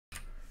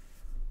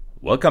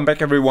Welcome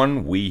back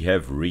everyone. We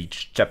have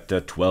reached chapter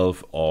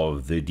 12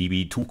 of the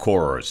DB2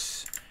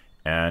 course.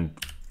 And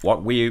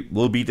what we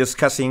will be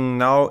discussing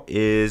now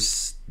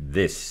is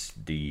this,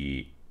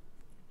 the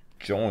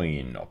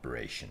join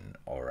operation.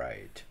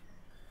 Alright.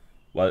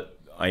 Well,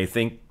 I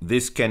think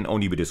this can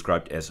only be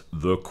described as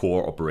the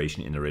core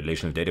operation in a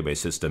relational database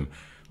system.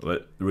 Well,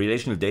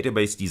 relational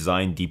database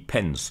design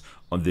depends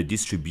on the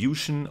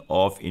distribution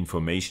of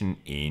information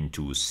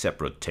into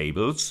separate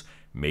tables,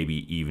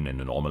 maybe even in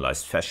a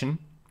normalized fashion.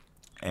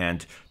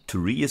 And to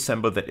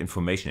reassemble that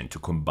information and to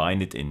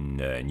combine it in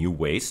new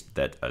ways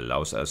that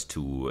allows us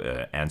to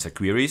answer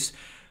queries,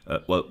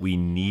 well, we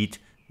need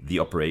the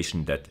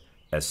operation that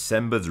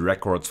assembles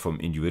records from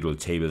individual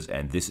tables,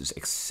 and this is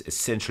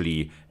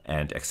essentially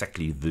and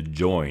exactly the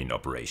join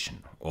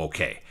operation.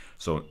 Okay,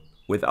 so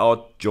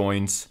without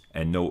joins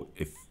and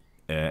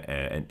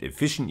and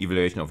efficient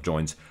evaluation of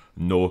joins,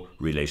 no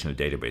relational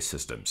database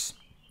systems.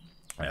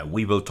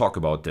 We will talk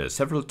about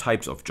several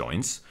types of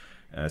joins.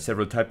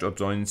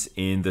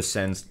 In the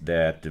sense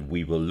that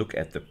we will look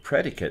at the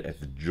predicate, at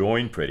the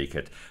join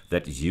predicate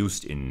that is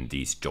used in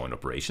these join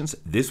operations.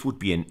 This would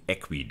be an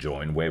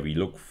equi-join where we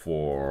look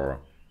for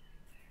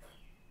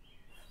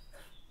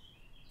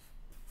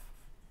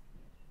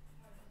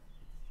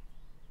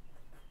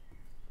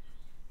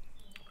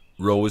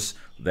rows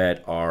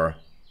that are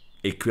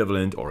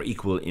equivalent or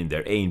equal in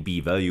their A and B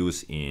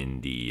values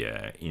in the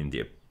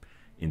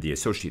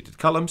associated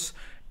columns.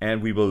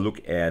 And we will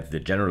look at the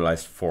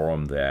generalized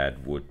form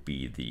that would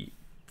be the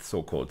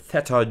so-called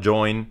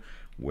theta-join,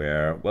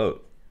 where,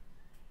 well,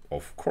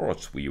 of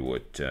course, we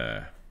would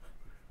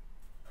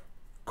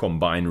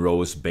combine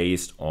rows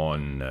based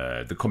on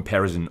the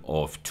comparison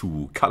of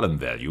two column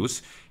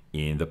values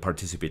in the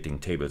participating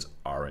tables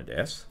R and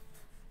S.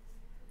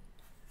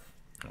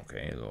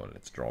 Okay, so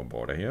let's draw a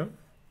border here.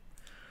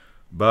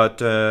 But,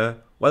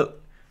 well,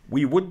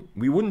 we wouldn't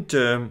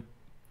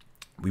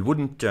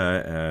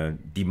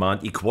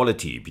demand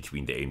equality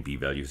between the A and B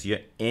values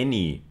here.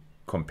 Any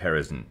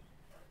comparison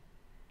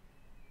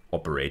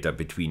operator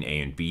between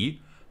A and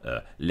B,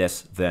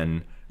 less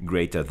than,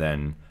 greater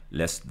than,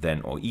 less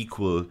than or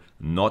equal,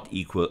 not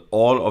equal,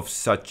 all of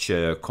such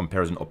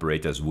comparison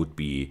operators would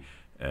be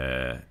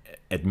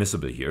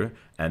admissible here,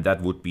 and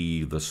that would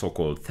be the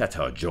so-called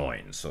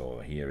theta-join. So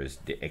here is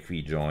the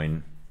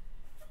equi-join,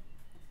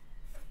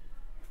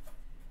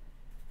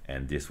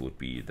 and this would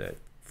be the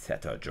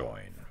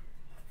theta-join.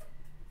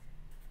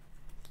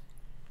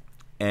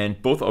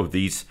 And both of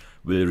these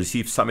will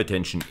receive some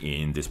attention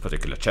in this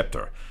particular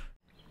chapter.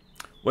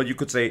 Well, you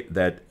could say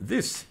that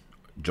this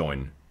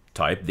join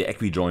type, the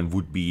equi-join,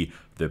 would be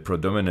the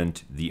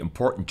predominant, the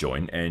important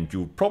join, and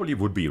you probably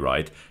would be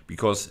right,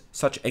 because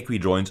such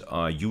equi-joins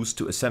are used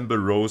to assemble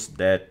rows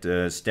that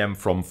stem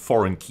from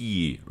foreign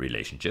key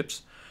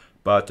relationships.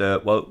 But,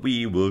 well,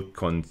 we will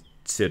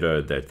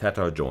consider the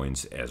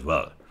theta-joins as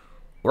well.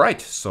 All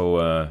right,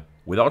 so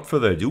without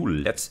further ado,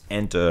 let's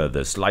enter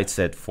the slide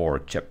set for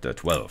chapter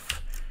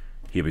 12.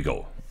 Here we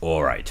go.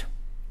 All right.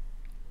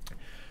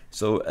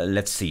 So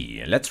let's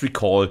see. Let's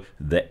recall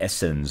the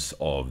essence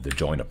of the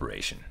join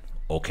operation.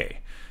 Okay.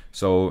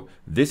 So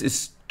this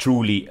is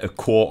truly a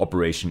core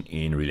operation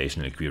in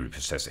relational query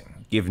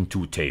processing. Given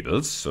two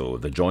tables, so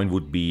the join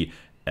would be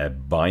a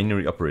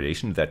binary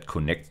operation that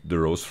connects the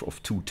rows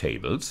of two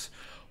tables,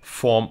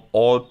 form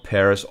all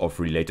pairs of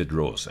related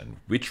rows, and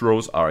which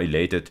rows are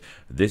related,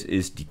 this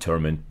is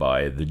determined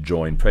by the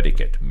join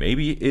predicate.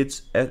 Maybe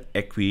it's an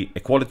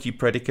equality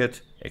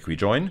predicate,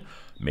 equi-join,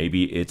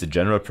 maybe it's a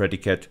general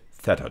predicate,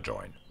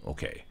 theta-join.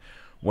 Okay,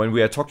 when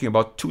we are talking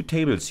about two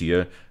tables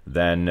here,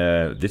 then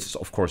this is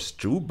of course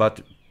true,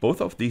 but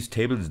both of these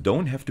tables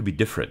don't have to be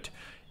different.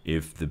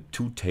 If the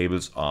two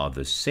tables are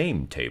the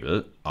same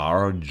table,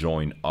 R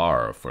join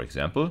R, for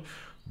example,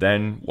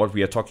 then what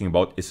we are talking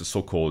about is a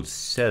so-called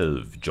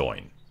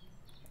self-join.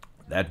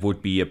 That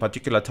would be a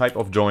particular type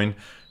of join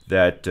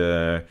that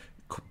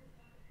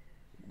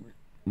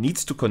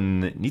needs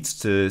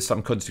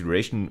some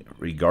consideration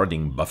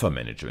regarding buffer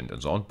management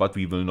and so on, but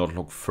we will not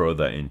look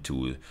further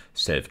into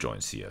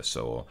self-joins here.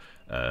 So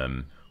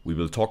we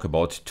will talk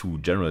about two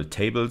general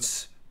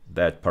tables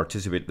that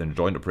participate in the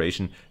join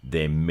operation.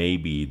 They may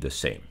be the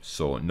same,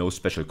 so no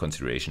special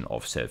consideration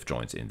of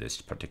self-joins in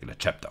this particular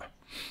chapter.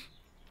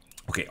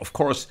 Okay, of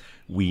course,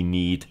 we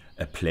need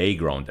a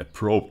playground, a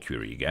probe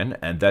query again,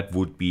 and that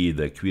would be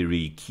the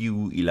query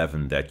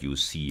Q11 that you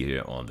see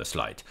here on the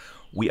slide.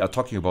 We are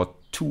talking about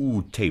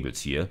two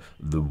tables here,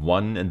 the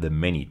one and the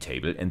many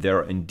table, and they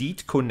are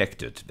indeed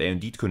connected. They are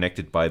indeed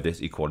connected by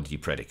this equality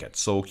predicate.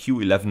 So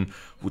Q11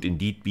 would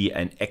indeed be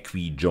an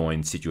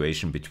equi-join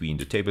situation between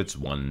the tables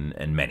one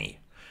and many.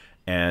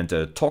 And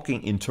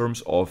talking in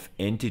terms of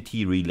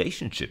entity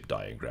relationship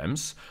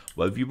diagrams,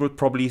 well, we would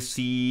probably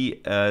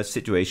see a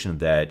situation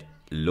that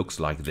looks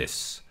like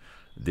this.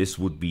 This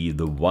would be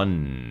the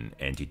one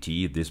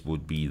entity, this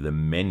would be the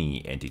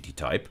many entity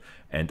type,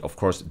 and of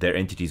course their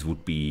entities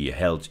would be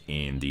held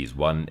in these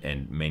one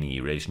and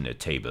many relational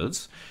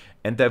tables,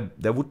 and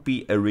there would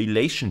be a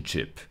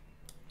relationship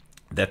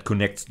that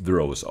connects the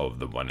rows of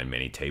the one and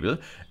many table.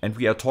 And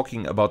we are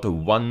talking about a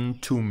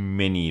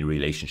one-to-many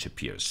relationship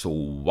here. So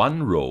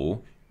one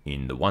row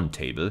in the one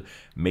table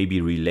may be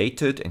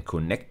related and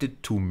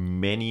connected to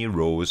many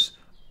rows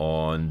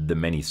on the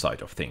many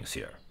side of things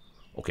here.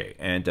 Okay,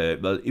 and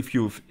well, if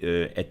you've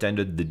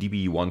attended the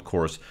DB1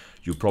 course,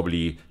 you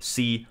probably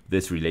see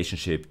this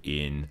relationship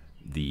in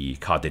the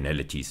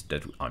cardinalities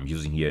that I'm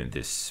using here in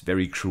this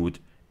very crude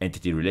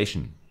entity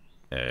relation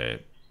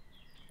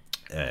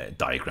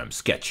diagram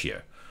sketch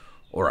here.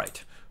 All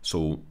right,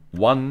 so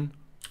one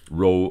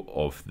row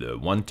of the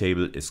one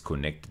table is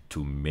connected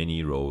to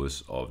many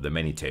rows of the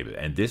many table,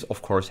 and this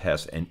of course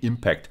has an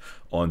impact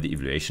on the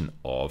evaluation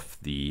of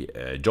the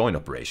join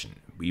operation.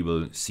 We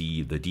will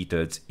see the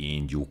details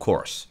in due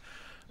course.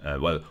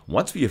 Well,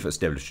 once we have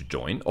established a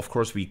join, of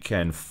course we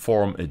can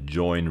form a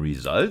join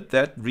result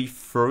that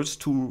refers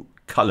to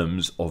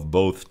columns of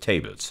both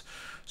tables.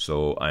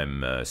 So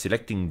I'm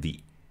selecting the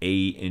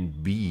A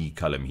and B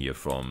column here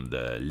from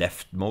the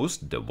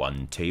leftmost, the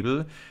one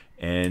table,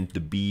 and the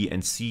B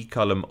and C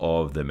column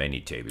of the many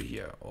table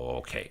here.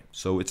 Okay,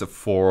 so it's a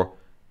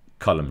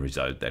 4-column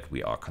result that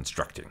we are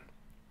constructing.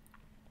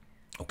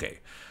 Okay,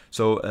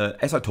 so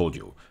as I told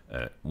you,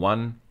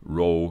 one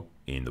row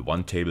in the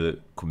one table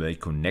may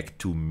connect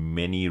to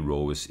many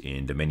rows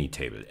in the many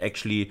table.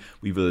 Actually,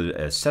 we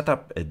will set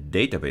up a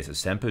database, a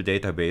sample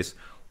database,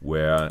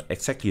 where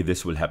exactly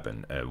this will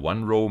happen.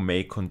 One row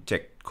may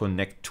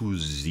connect to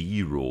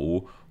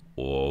 0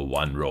 or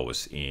 1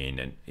 rows in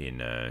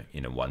a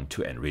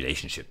 1-to-n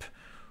relationship.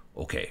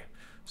 Okay,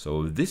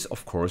 so this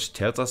of course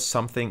tells us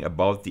something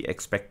about the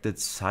expected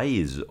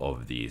size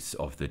of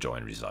the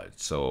join result.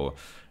 So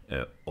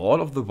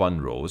all of the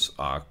 1 rows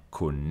are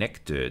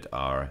connected,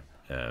 are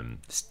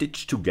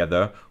stitched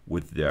together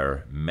with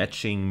their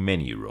matching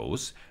many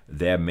rows.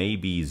 There may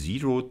be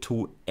 0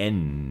 to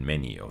n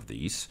many of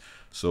these.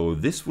 So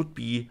this would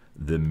be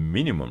the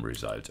minimum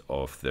result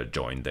of the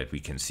join that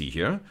we can see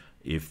here.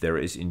 If there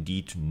is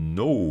indeed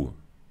no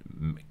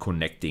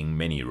connecting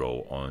many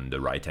row on the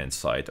right hand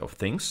side of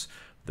things,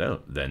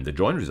 then the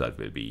join result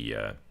will be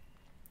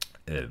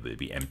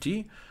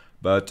empty.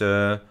 But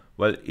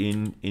well,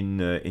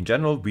 in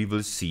general, we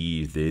will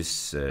see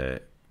this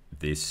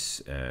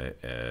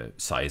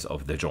size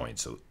of the join.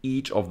 So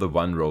each of the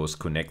 1 rows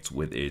connects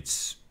with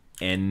its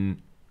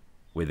n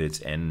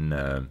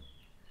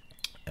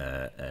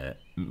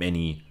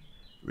many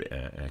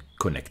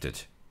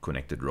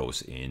connected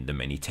rows in the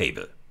many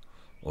table.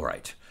 All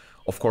right.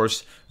 Of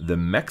course, the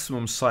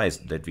maximum size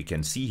that we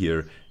can see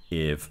here,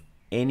 if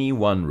any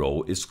 1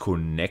 row is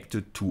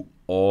connected to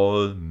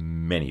all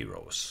many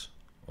rows.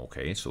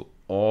 Okay, so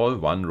all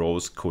 1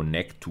 rows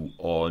connect to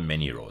all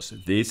many rows.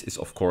 This is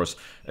of course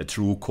a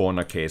true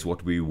corner case.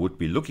 What we would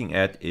be looking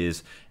at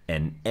is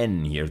an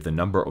n here, the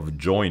number of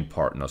join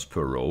partners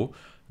per row.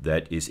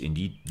 That is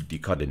indeed the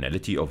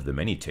cardinality of the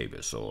many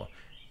table. So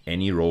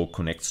any row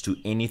connects to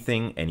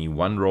anything, any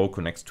 1 row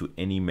connects to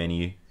any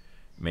many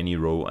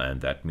row,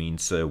 and that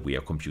means we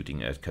are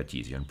computing a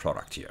Cartesian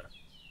product here.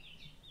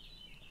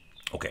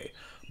 Okay,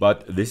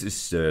 but this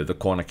is the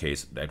corner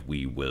case that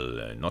we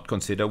will not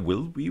consider.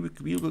 We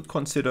will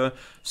consider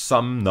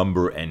some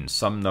number n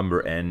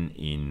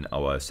in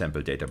our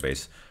sample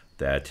database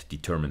that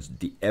determines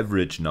the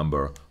average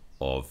number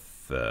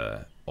of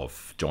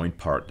joint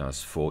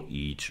partners for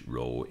each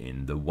row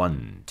in the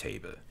 1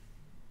 table.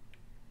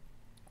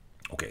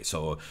 Okay,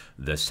 so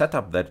the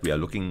setup that we are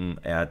looking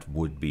at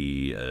would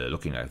be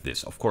looking like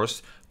this. Of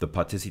course, the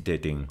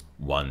participating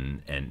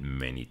 1 and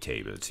many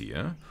tables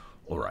here.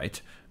 All right,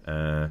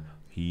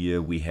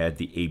 here we had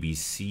the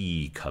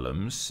ABC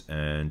columns,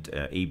 and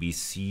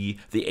ABC,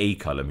 the A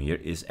column here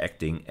is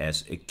acting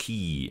as a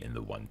key in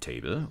the 1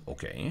 table.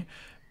 Okay,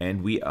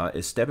 and we are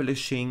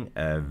establishing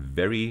a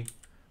very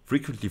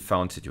frequently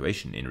found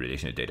situation in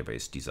relational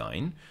database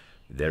design.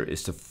 There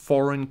is a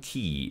foreign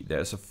key.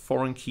 There's a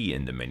foreign key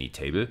in the many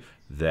table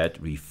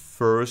that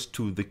refers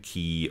to the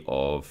key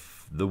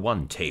of the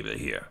 1 table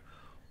here.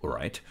 All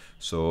right,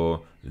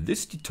 so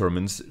this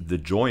determines the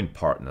join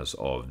partners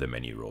of the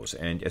many rows.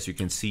 And as you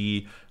can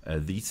see,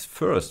 these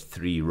first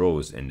 3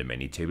 rows in the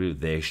many table,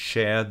 they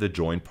share the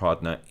join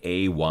partner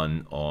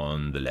A1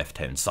 on the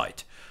left-hand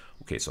side.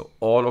 Okay, so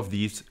all of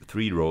these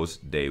 3 rows,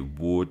 they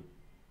would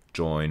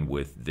join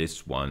with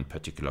this one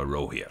particular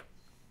row here.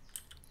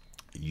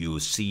 You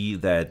see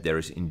that there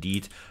is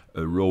indeed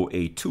a row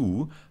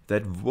A2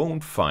 that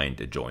won't find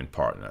a joint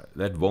partner.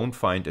 That won't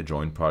find a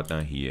joint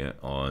partner here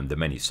on the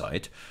many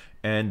side.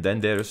 And then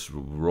there's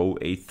row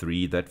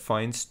A3 that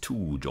finds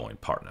 2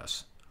 joint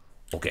partners.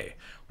 Okay,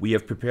 we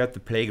have prepared the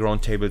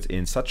playground tables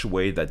in such a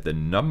way that the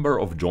number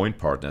of joint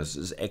partners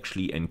is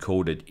actually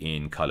encoded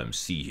in column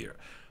C here.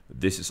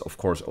 This is of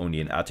course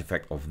only an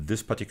artifact of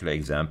this particular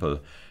example.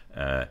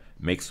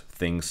 Makes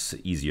things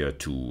easier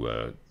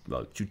to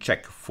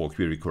check for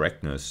query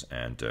correctness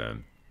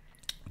and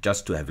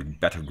just to have a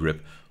better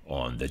grip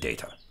on the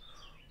data.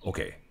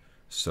 Okay,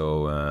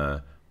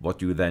 so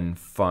What you then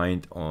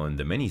find on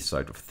the many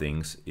side of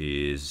things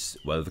is,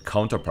 well, the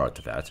counterpart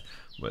to that.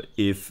 Well,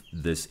 if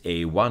this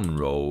A1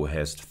 row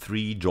has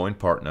 3 join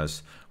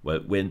partners, well,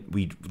 when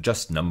we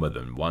just number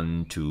them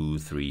 1, 2,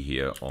 3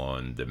 here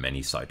on the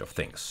many side of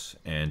things,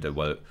 and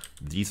well,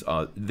 this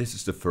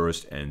is the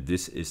first and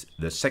this is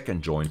the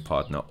second join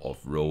partner of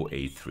row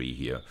A3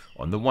 here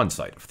on the one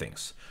side of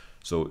things.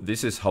 So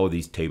this is how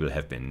these tables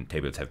have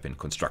been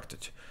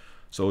constructed.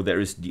 So there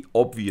is the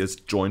obvious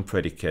join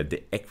predicate,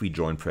 the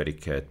equi-join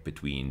predicate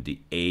between the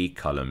A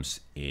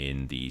columns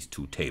in these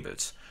two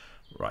tables,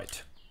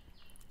 right?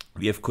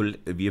 We have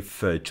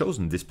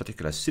chosen this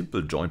particular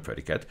simple join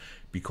predicate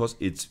because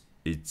it's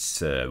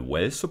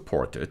well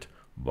supported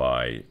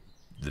by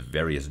the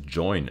various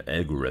join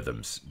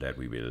algorithms that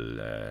we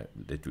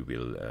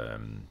will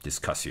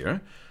discuss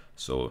here.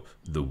 So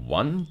the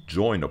one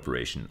join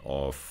operation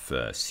of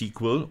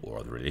SQL,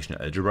 or the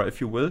relational algebra, if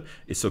you will,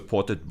 is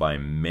supported by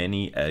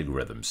many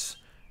algorithms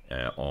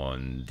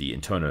on the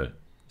internal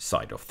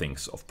side of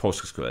things of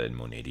PostgreSQL and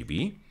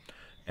MongoDB.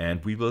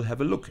 And we will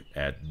have a look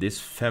at this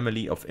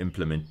family of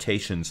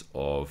implementations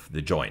of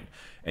the join.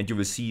 And you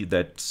will see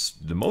that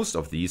the most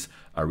of these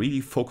are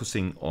really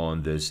focusing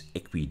on this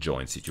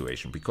equi-join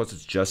situation because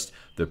it's just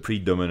the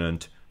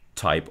predominant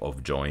type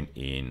of join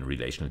in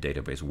relational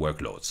database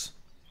workloads.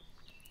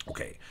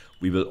 Okay,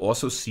 we will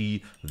also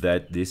see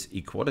that this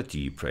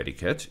equality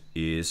predicate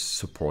is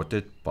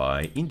supported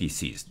by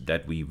indices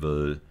that we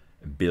will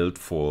build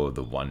for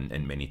the one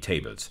and many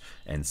tables.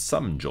 And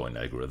some join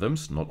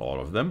algorithms, not all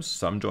of them,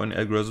 some join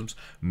algorithms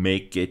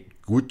make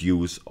it good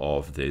use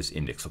of this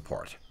index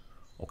support.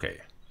 Okay,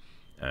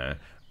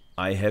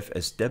 I have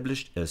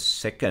established a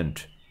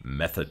second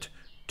method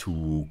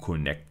to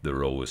connect the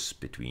rows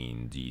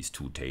between these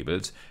two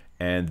tables,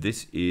 and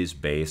this is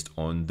based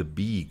on the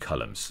B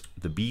columns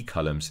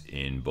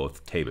in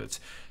both tables.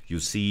 You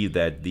see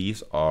that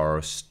these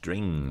are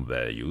string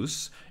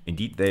values.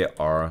 Indeed, they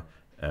are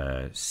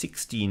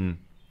 16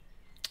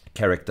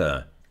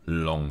 character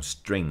long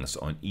strings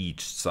on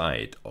each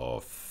side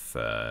of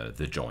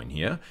the join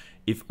here.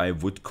 If I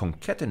would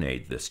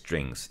concatenate the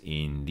strings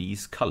in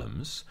these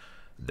columns,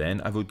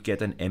 then I would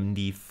get an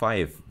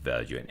MD5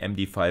 value, an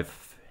MD5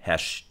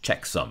 hash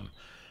checksum.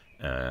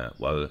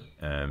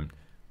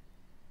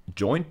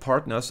 Join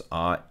partners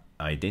are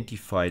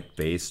identified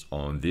based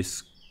on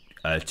this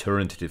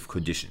alternative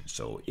condition.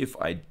 So if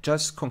I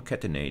just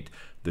concatenate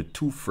the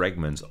two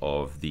fragments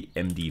of the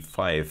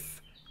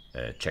MD5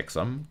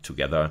 checksum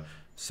together,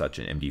 such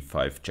an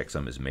MD5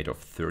 checksum is made of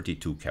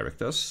 32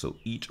 characters. So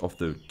each of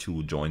the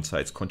two join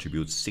sites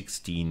contributes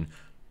 16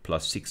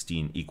 plus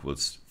 16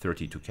 equals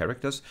 32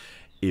 characters.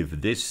 If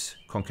this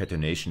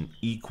concatenation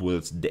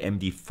equals the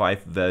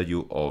MD5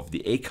 value of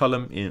the A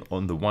column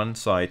on the one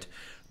side,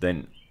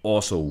 then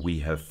also we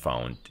have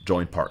found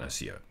join partners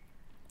here.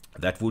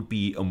 That would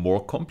be a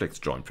more complex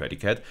join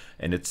predicate,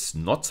 and it's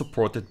not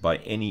supported by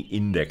any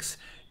index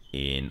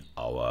in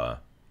our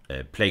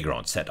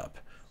playground setup.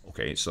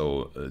 Okay,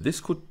 so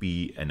this could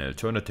be an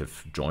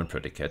alternative join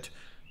predicate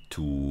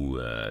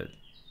to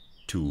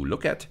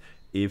look at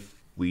if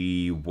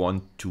we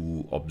want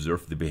to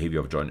observe the behavior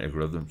of join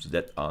algorithms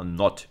that are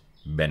not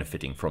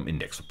benefiting from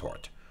index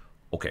support.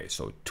 Okay,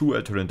 so two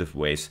alternative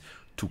ways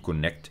to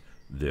connect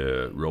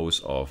the rows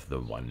of the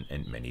one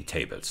and many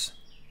tables.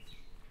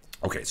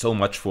 Okay, so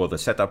much for the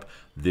setup.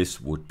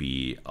 This would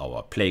be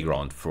our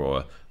playground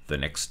for the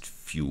next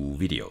few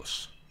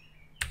videos.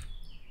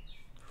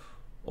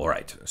 All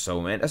right,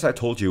 so and as I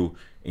told you,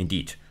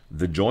 indeed,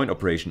 the join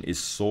operation is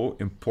so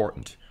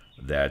important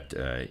that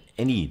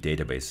any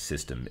database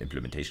system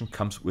implementation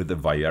comes with a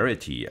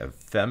variety, a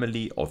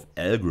family of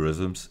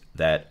algorithms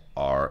that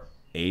are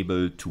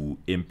able to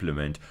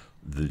implement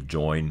the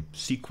join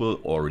SQL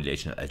or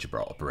relational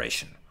algebra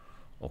operation.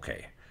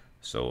 Okay,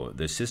 so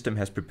the system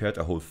has prepared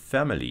a whole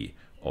family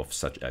of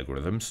such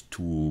algorithms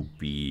to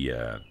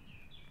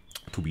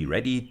be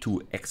ready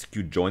to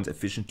execute joins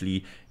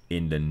efficiently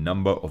in the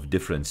number of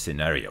different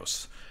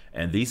scenarios.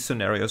 And these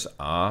scenarios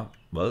are,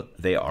 well,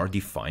 they are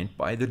defined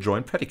by the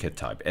join predicate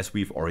type, as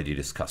we've already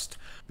discussed.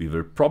 We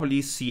will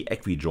probably see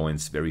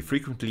equi-joins very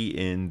frequently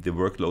in the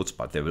workloads,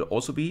 but there will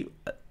also be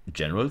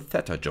general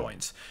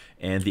theta-joins,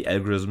 and the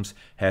algorithms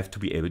have to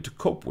be able to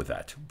cope with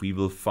that. We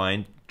will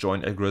find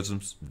join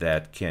algorithms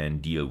that can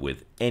deal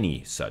with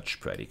any such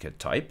predicate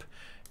type,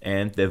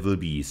 and there will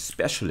be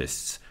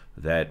specialists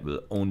that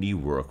will only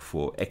work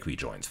for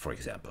equi-joins, for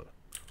example.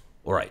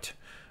 All right.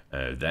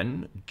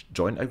 Then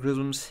join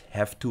algorithms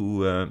have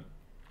to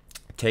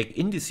take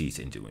indices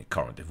into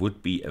account. It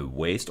would be a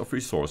waste of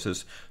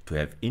resources to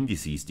have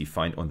indices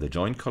defined on the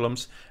join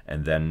columns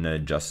and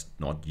then just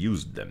not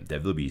use them. There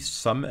will be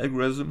some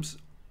algorithms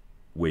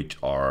which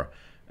are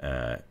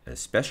a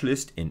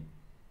specialist in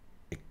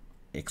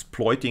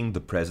exploiting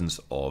the presence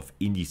of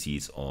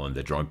indices on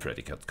the join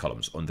predicate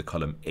columns, on the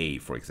column A,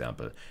 for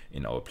example,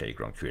 in our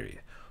playground query.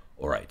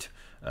 All right.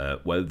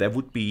 Well, there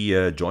would be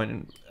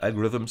join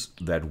algorithms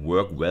that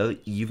work well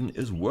even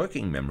if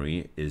working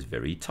memory is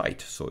very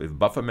tight. So if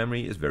buffer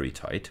memory is very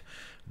tight,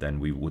 then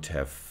we would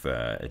have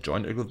a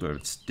join algorithm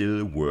that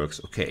still works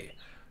okay.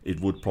 It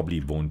would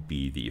probably won't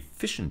be the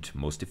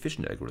most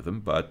efficient algorithm,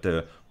 but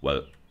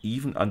well,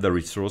 even under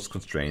resource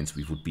constraints,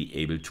 we would be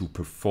able to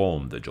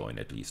perform the join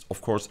at least.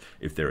 Of course,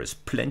 if there is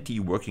plenty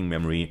working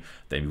memory,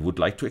 then we would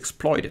like to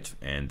exploit it.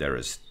 And there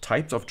is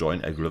types of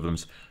join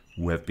algorithms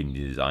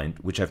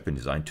which have been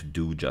designed to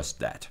do just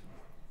that.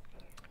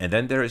 And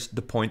then there is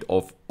the point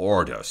of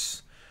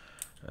orders.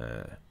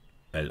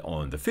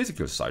 On the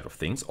physical side of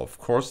things, of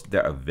course,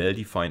 there are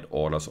well-defined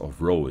orders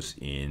of rows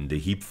in the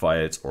heap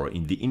files or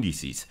in the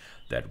indices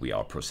that we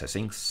are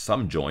processing.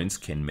 Some joins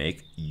can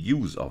make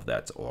use of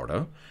that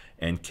order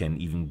and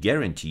can even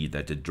guarantee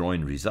that the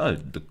join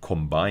result, the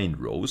combined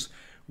rows,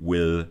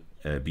 will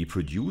be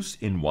produced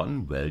in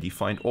one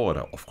well-defined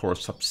order. Of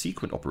course,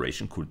 subsequent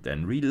operation could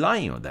then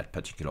rely on that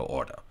particular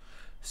order.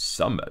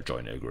 Some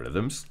join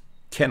algorithms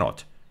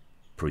cannot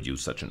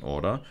produce such an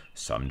order.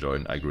 Some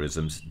join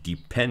algorithms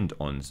depend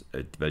on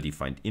a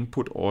well-defined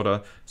input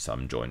order.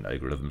 Some join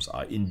algorithms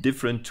are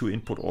indifferent to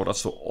input order.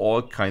 So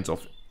all kinds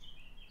of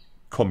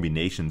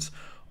combinations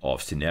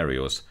of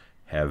scenarios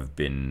have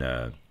been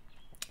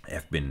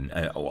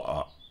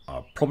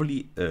are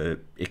probably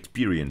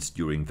experienced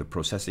during the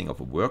processing of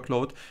a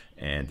workload,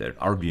 and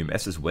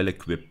RBMS is well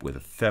equipped with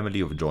a family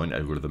of join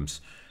algorithms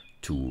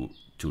to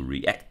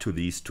react to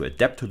these, to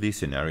adapt to these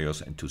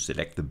scenarios, and to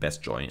select the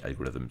best join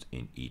algorithms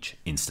in each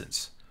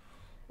instance.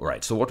 All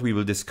right, so what we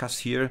will discuss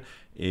here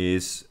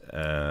is,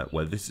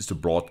 well, this is a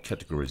broad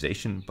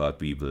categorization, but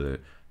we will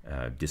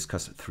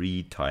discuss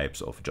three types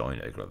of join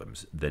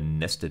algorithms. The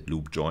nested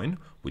loop join,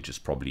 which is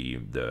probably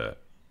the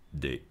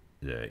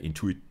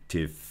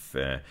intuitive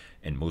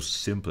and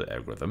most simple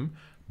algorithm,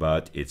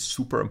 but it's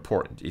super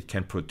important. It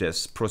can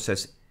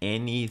process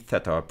any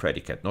theta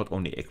predicate, not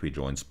only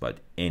equi-joins, but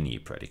any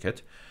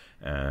predicate.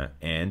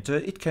 And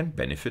it can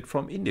benefit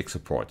from index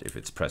support if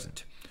it's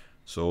present.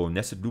 So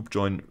nested loop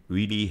join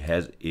really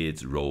has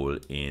its role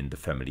in the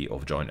family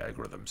of join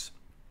algorithms.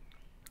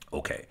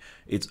 Okay,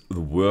 it's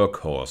the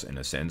workhorse in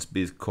a sense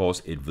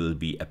because it will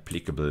be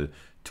applicable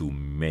to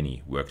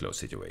many workload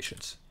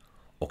situations.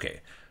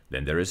 Okay,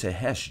 then there is a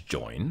hash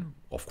join,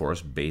 of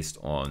course, based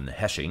on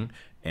hashing,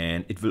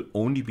 and it will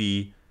only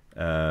be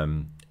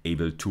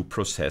able to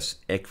process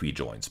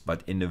equi-joins,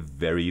 but in a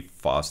very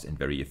fast and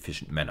very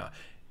efficient manner,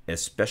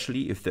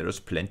 especially if there is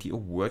plenty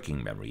of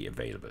working memory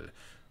available.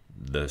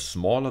 The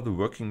smaller the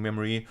working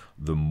memory,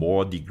 the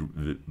more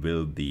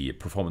will the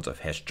performance of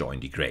hash join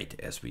degrade,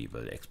 as we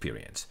will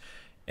experience.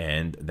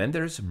 And then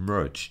there is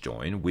merge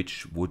join,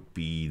 which would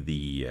be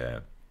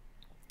the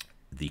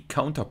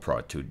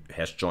counterpart to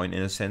hash join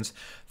in a sense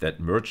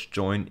that merge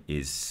join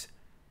is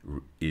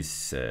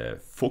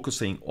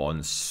focusing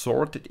on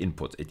sorted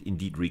inputs. It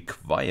indeed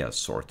requires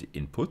sorted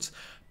inputs,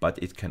 but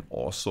it can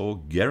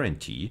also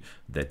guarantee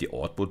that the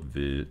output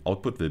will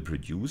be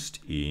produced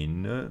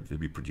in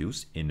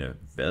a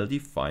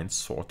well-defined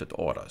sorted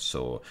order.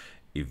 So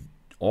if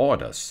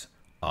orders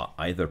are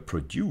either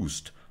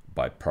produced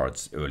by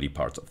early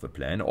parts of the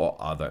plan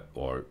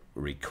or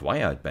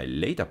required by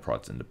later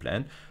parts in the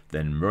plan,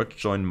 then merge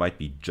join might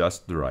be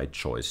just the right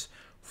choice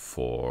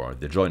for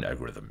the join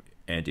algorithm.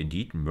 And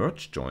indeed,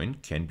 merge join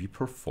can be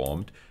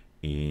performed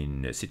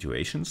in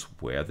situations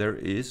where there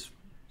is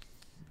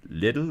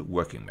little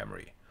working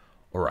memory.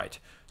 All right,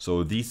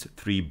 so these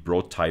three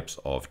broad types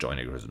of join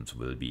algorithms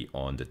will be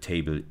on the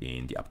table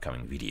in the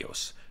upcoming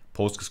videos.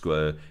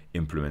 PostgreSQL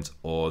implements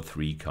all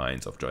three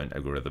kinds of join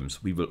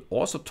algorithms. We will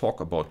also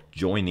talk about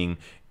joining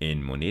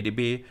in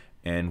MongoDB,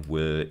 and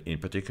will in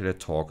particular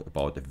talk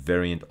about a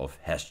variant of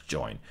hash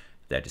join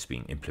that is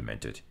being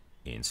implemented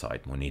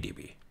inside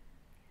MongoDB.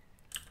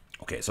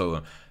 Okay,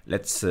 so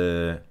let's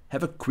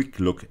have a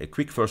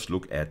quick first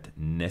look at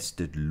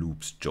nested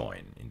loops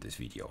join in this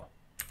video.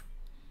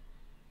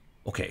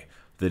 Okay,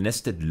 the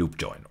nested loop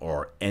join,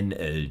 or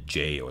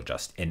NLJ, or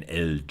just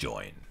NL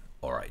join.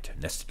 All right,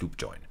 nested loop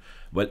join.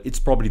 Well, it's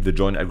probably the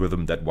join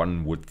algorithm that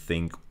one would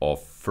think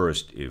of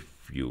first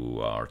if you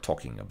are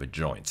talking about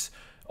joins.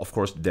 Of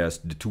course, there's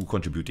the two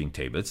contributing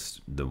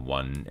tables, the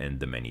one and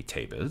the many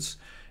tables.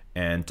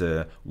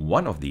 And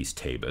one of these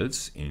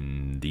tables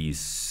in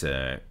these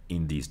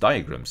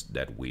diagrams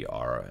that we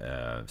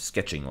are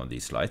sketching on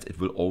these slides, it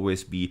will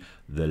always be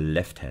the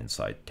left-hand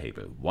side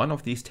table. One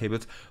of these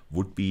tables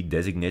would be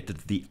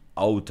designated the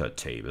outer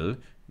table.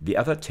 The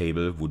other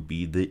table would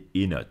be the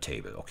inner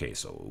table. Okay,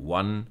 so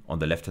one on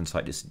the left-hand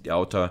side is the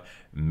outer,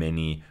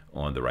 many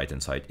on the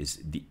right-hand side is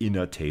the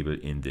inner table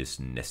in this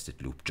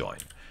nested loop join.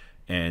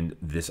 And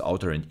this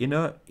outer and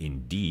inner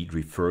indeed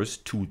refers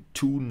to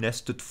two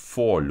nested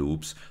for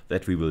loops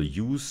that we will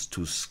use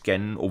to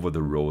scan over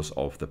the rows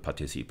of the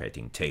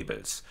participating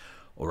tables.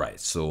 All right,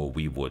 so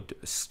we would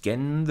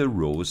scan the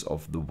rows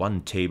of the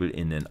one table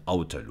in an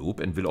outer loop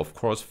and will of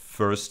course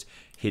first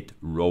hit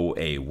row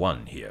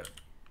A1 here.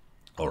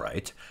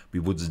 Alright, we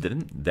would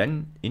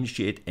then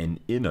initiate an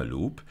inner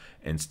loop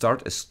and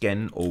start a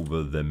scan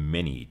over the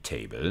many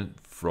table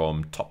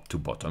from top to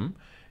bottom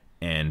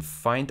and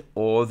find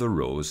all the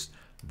rows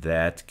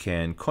that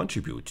can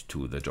contribute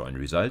to the join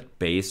result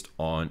based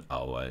on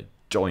our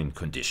join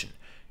condition.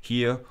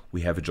 Here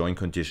we have a join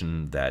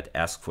condition that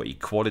asks for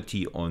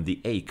equality on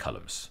the A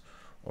columns.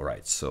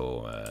 Alright,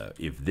 so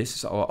if this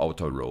is our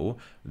outer row,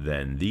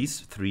 then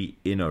these three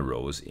inner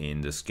rows in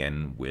the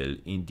scan will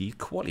indeed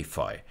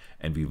qualify,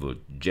 and we will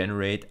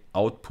generate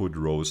output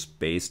rows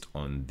based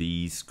on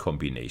these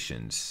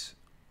combinations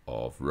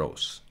of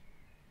rows.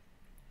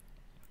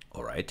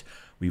 Alright,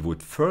 we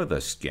would further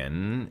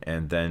scan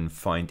and then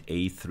find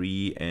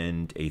A3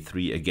 and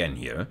A3 again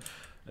here.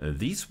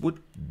 These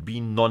would be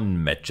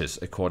non-matches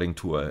according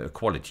to a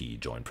quality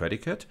join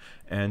predicate,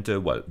 and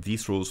well,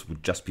 these rows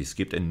would just be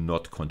skipped and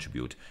not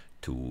contribute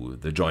to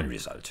the join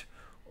result.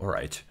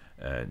 Alright,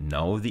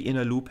 now the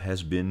inner loop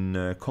has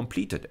been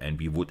completed, and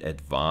we would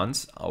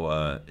advance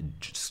our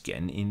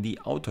scan in the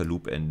outer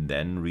loop and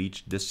then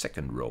reach the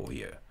second row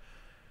here.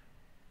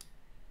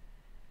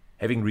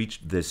 Having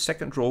reached the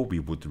second row, we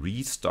would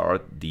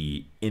restart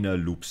the inner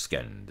loop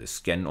scan, the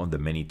scan on the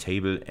many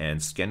table,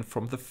 and scan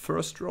from the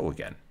first row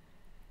again.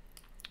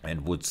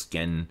 And would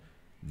scan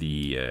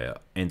the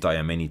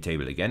entire many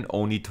table again,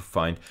 only to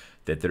find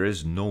that there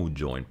is no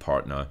join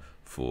partner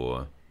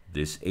for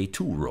this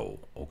A2 row.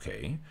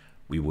 Okay,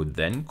 we would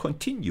then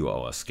continue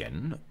our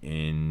scan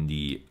in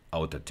the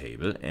outer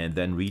table and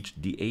then reach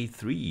the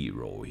A3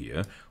 row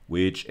here,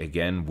 which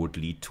again would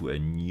lead to a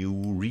new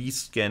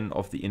rescan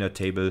of the inner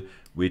table,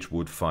 which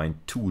would find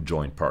two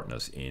join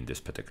partners in this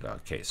particular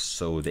case.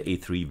 So the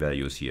A3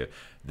 values here,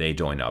 they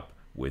join up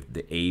with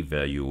the A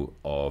value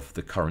of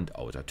the current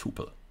outer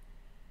tuple.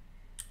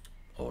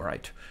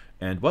 Alright,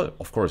 and well,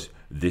 of course,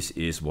 this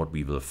is what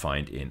we will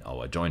find in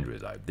our join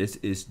result. This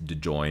is the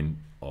join,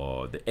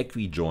 or the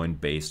equi-join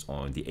based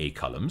on the A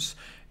columns,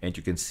 and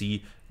you can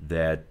see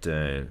that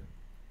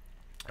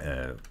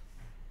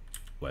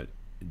well,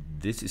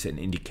 this is an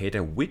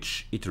indicator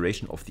which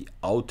iteration of the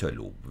outer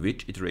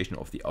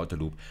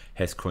loop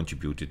has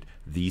contributed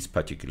these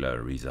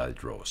particular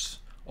result rows.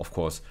 Of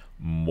course,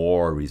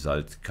 more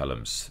result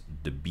columns,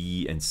 the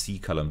B and C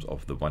columns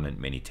of the one and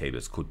many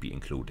tables, could be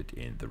included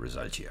in the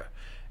result here.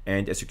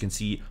 And as you can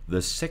see,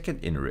 the second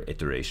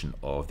iteration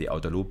of the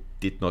outer loop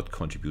did not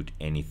contribute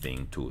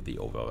anything to the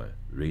overall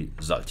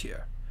result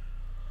here.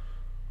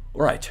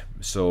 Alright,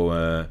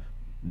 so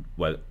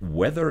well,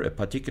 whether a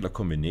particular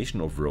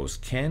combination of rows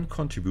can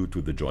contribute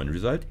to the join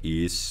result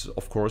is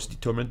of course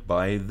determined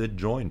by the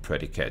join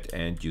predicate,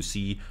 and you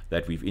see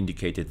that we've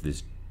indicated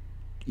this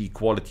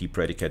equality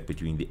predicate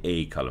between the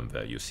A column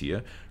values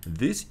here.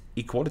 This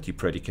equality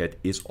predicate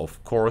is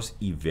of course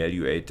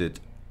evaluated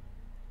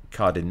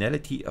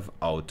cardinality of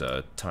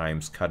outer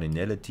times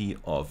cardinality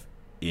of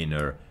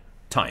inner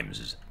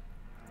times,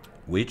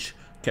 which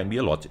can be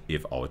a lot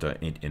if outer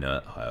and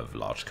inner have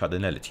large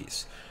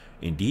cardinalities.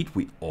 Indeed,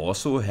 we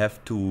also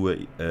have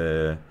to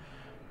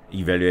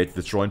evaluate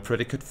the join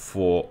predicate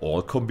for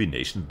all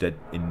combinations that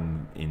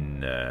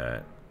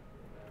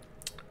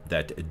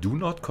that do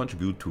not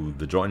contribute to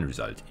the join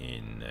result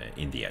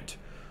in the end.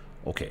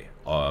 Okay,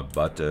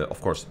 but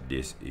of course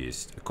this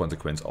is a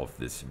consequence of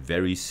this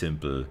very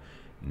simple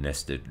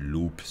nested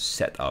loop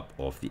setup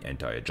of the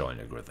entire join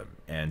algorithm.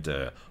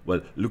 And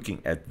well,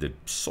 looking at the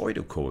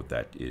pseudocode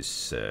that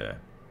is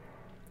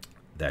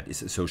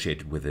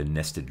associated with a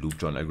nested loop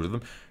join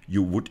algorithm,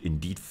 you would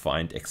indeed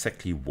find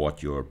exactly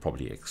what you're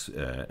probably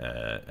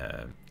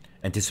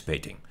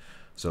anticipating.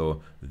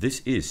 So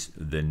this is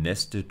the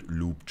nested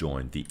loop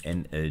join, the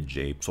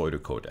NLJ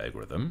pseudocode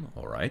algorithm.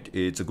 All right,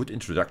 it's a good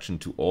introduction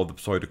to all the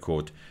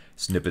pseudocode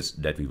snippets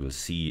that we will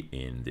see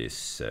in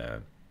this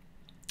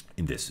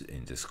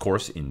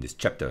course, in this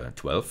chapter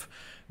 12.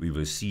 We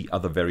will see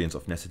other variants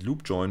of nested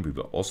loop join. We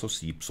will also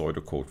see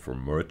pseudocode for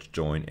merge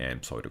join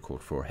and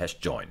pseudocode for hash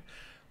join.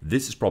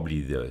 This is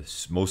probably the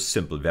most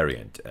simple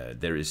variant.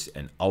 There is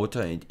an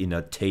outer and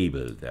inner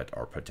table that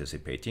are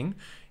participating.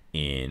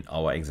 In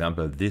our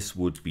example, this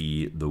would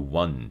be the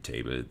one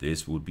table,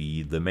 this would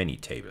be the many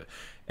table,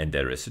 and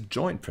there is a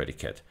join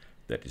predicate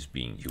that is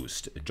being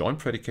used. A join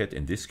predicate,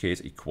 in this case,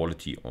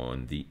 equality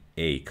on the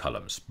A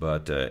columns.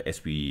 But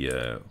as we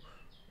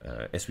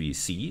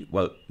see,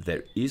 well,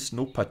 there is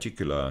no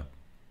particular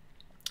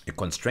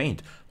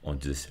constraint on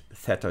this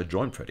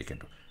theta-join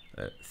predicate.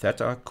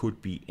 Theta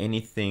could be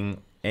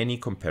anything, any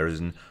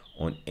comparison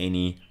on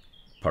any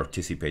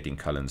participating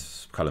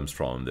columns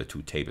from the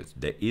two tables.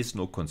 There is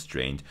no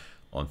constraint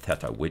on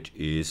theta, which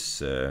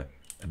is a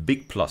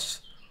big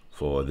plus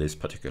for this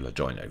particular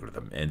join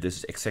algorithm. And this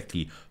is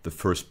exactly the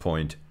first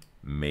point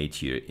made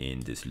here in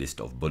this list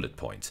of bullet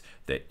points.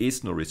 There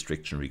is no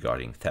restriction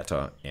regarding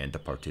theta and the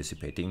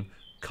participating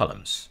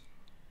columns.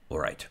 All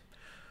right.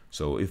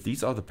 So if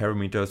these are the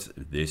parameters,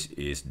 this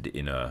is the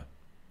inner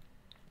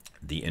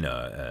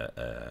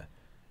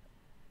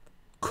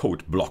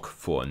code block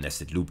for a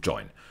nested loop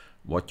join.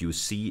 what you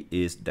see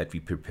is that we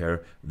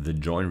prepare the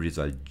join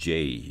result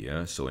J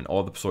here. So in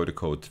all the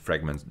pseudocode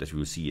fragments that you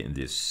will see in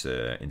this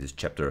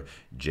chapter,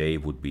 J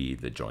would be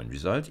the join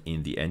result.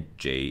 In the end,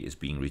 J is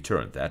being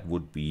returned. That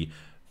would be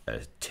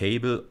a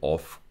table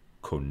of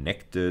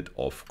connected,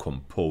 of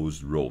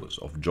composed rows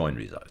of join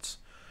results.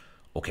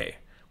 Okay,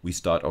 we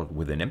start out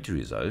with an empty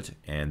result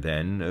and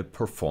then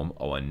perform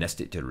our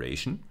nested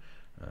iteration,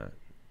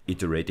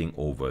 iterating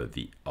over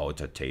the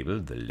outer table,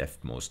 the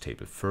leftmost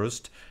table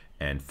first,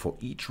 and for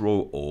each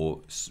row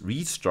O,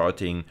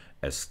 restarting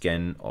a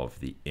scan of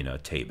the inner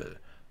table.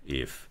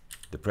 If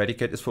the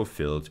predicate is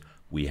fulfilled,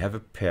 we have a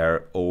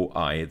pair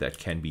OI that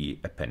can be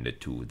appended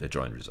to the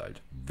join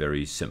result.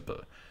 Very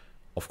simple.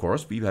 Of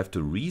course, we have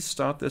to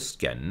restart the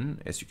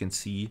scan, as you can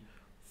see,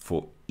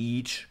 for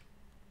each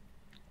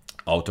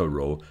outer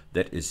row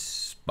that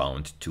is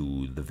bound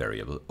to the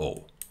variable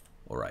O.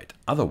 All right.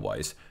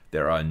 Otherwise,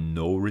 there are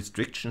no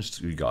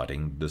restrictions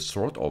regarding the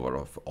sort order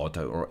of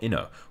outer or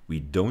inner.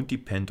 We don't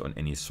depend on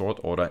any sort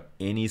order.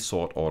 Any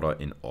sort order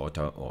in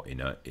outer or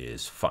inner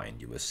is fine.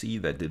 You will see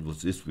that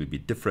this will be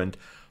different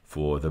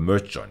for the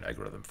merge join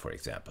algorithm, for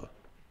example.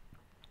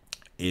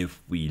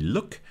 If we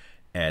look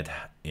at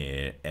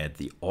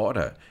the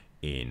order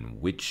in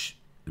which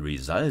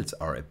results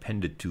are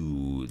appended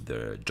to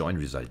the join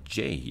result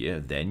J here,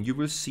 then you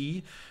will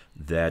see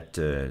that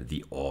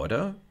the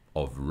order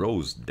of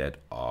rows that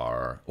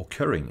are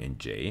occurring in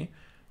J,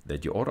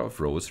 that the order of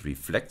rows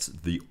reflects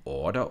the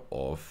order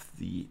of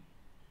the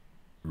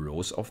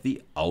rows of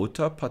the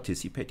outer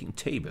participating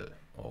table.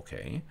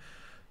 Okay,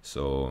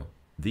 so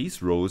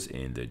these rows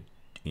in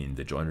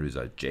the join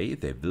result J,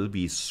 they will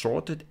be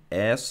sorted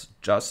as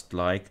just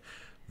like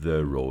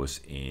the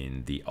rows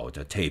in the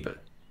outer table.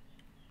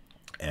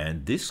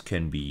 And this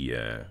can be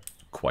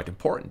quite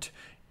important.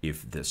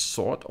 If the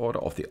sort order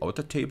of the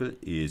outer table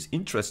is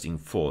interesting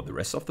for the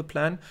rest of the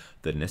plan,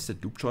 the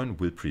nested loop join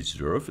will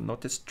preserve and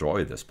not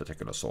destroy this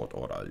particular sort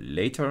order.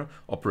 Later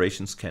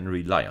operations can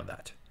rely on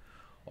that.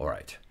 All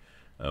right.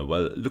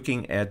 Well,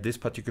 looking at this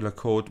particular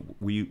code,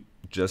 we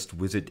just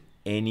visit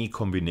any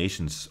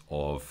combinations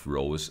of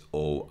rows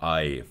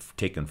OI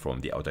taken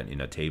from the outer and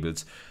inner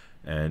tables.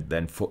 And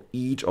then for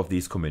each of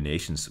these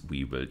combinations,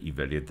 we will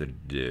evaluate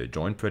the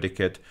join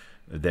predicate.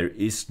 There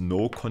is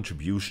no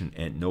contribution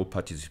and no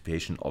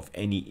participation of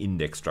any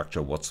index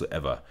structure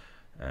whatsoever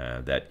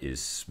that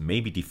is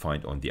maybe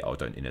defined on the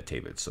outer and inner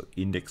tables. So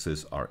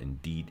indexes are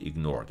indeed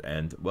ignored.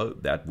 And well,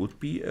 that would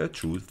be a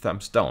true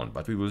thumbs down.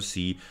 But we will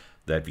see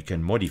that we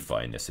can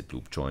modify nested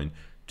loop join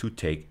to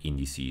take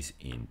indices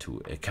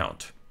into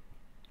account.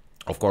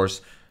 Of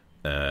course,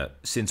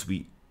 since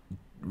we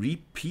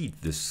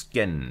repeat the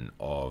scan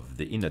of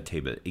the inner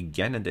table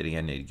again and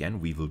again and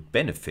again, we will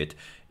benefit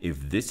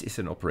if this is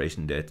an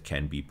operation that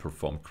can be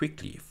performed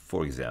quickly.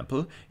 For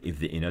example, if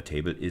the inner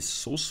table is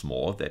so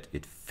small that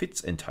it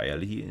fits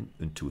entirely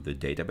into the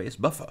database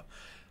buffer.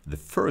 The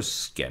first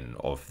scan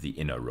of the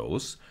inner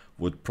rows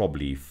would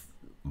probably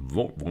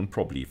won't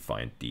probably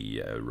find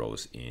the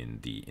rows in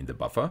the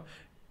buffer.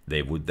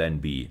 They would then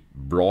be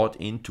brought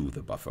into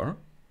the buffer.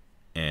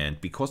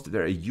 And because they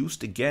are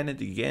used again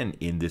and again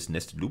in this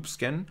nested loop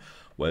scan,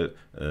 well,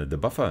 the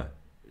buffer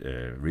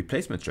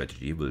replacement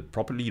strategy will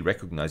properly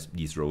recognize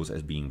these rows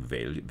as being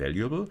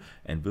valuable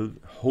and will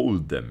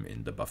hold them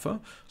in the buffer.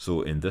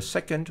 So in the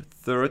second,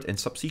 third, and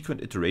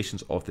subsequent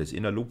iterations of this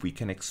inner loop, we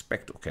can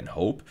expect or can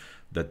hope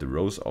that the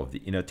rows of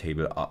the inner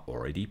table are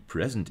already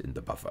present in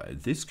the buffer.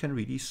 This can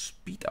really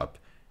speed up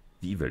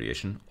the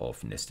evaluation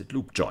of nested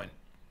loop join.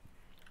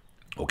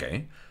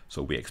 Okay,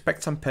 so we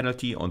expect some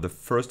penalty on the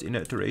first inner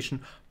iteration,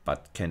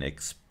 but can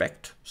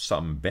expect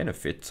some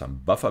benefit,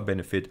 some buffer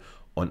benefit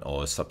on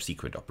our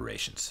subsequent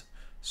operations.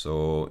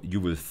 So you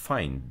will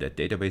find that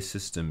database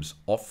systems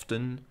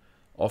often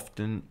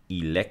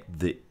elect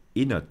the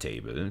inner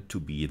table to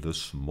be the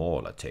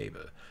smaller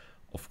table.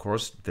 Of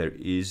course, there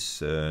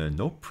is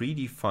no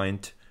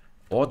predefined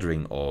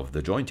ordering of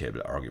the join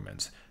table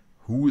arguments.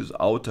 Who is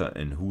outer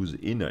and who is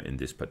inner in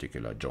this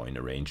particular join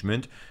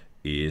arrangement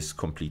is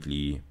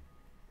completely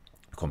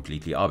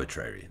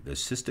arbitrary. The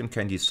system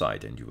can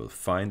decide, and you will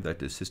find that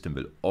the system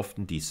will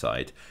often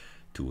decide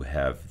to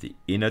have the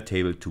inner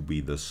table to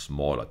be the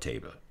smaller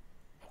table.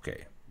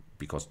 Okay,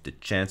 because the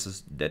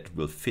chances that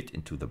will fit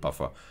into the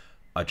buffer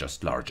are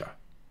just larger.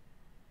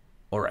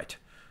 All right,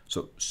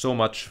 so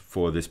much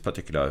for this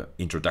particular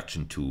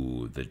introduction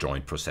to the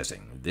join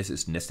processing. This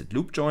is nested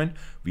loop join.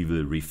 We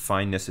will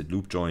refine nested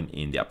loop join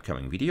in the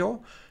upcoming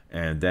video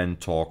and then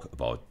talk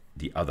about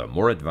the other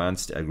more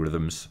advanced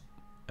algorithms,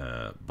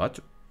 but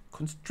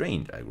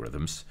constrained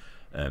algorithms,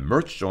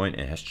 merge join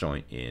and hash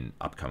join in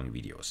upcoming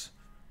videos.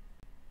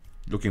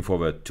 Looking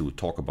forward to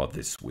talk about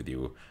this with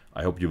you.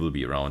 I hope you will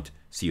be around.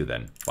 See you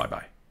then. Bye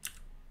bye.